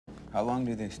How long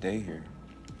do they stay here?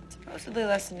 Supposedly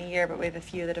less than a year, but we have a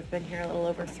few that have been here a little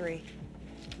over 3.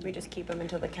 We just keep them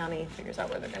until the county figures out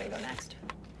where they're gonna go next.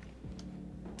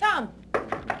 Tom!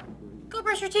 Go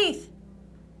brush your teeth!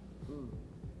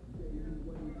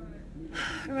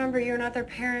 Remember, you're not their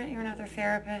parent, you're not their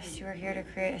therapist. You were here to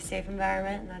create a safe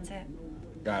environment, and that's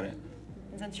it. Got it.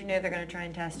 And since you knew they're gonna try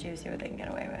and test you, see what they can get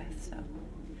away with, so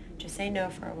just say no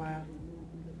for a while.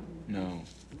 No.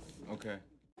 Okay.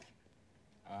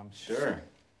 Sure.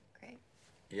 Great.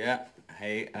 Yeah.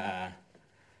 Hey,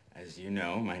 as you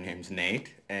know, my name's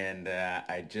Nate, and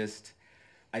I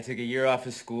took a year off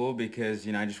of school because,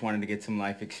 I just wanted to get some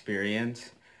life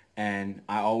experience, and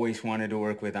I always wanted to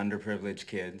work with underprivileged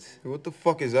kids. What the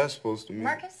fuck is that supposed to mean?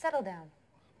 Marcus, settle down.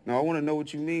 No, I want to know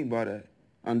what you mean by that.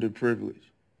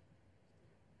 Underprivileged.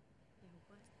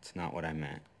 It's not what I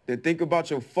meant. Then think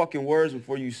about your fucking words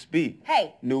before you speak.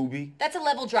 Hey! Newbie. That's a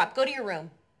level drop. Go to your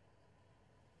room.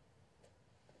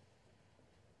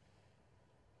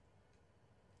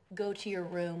 Go to your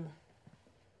room.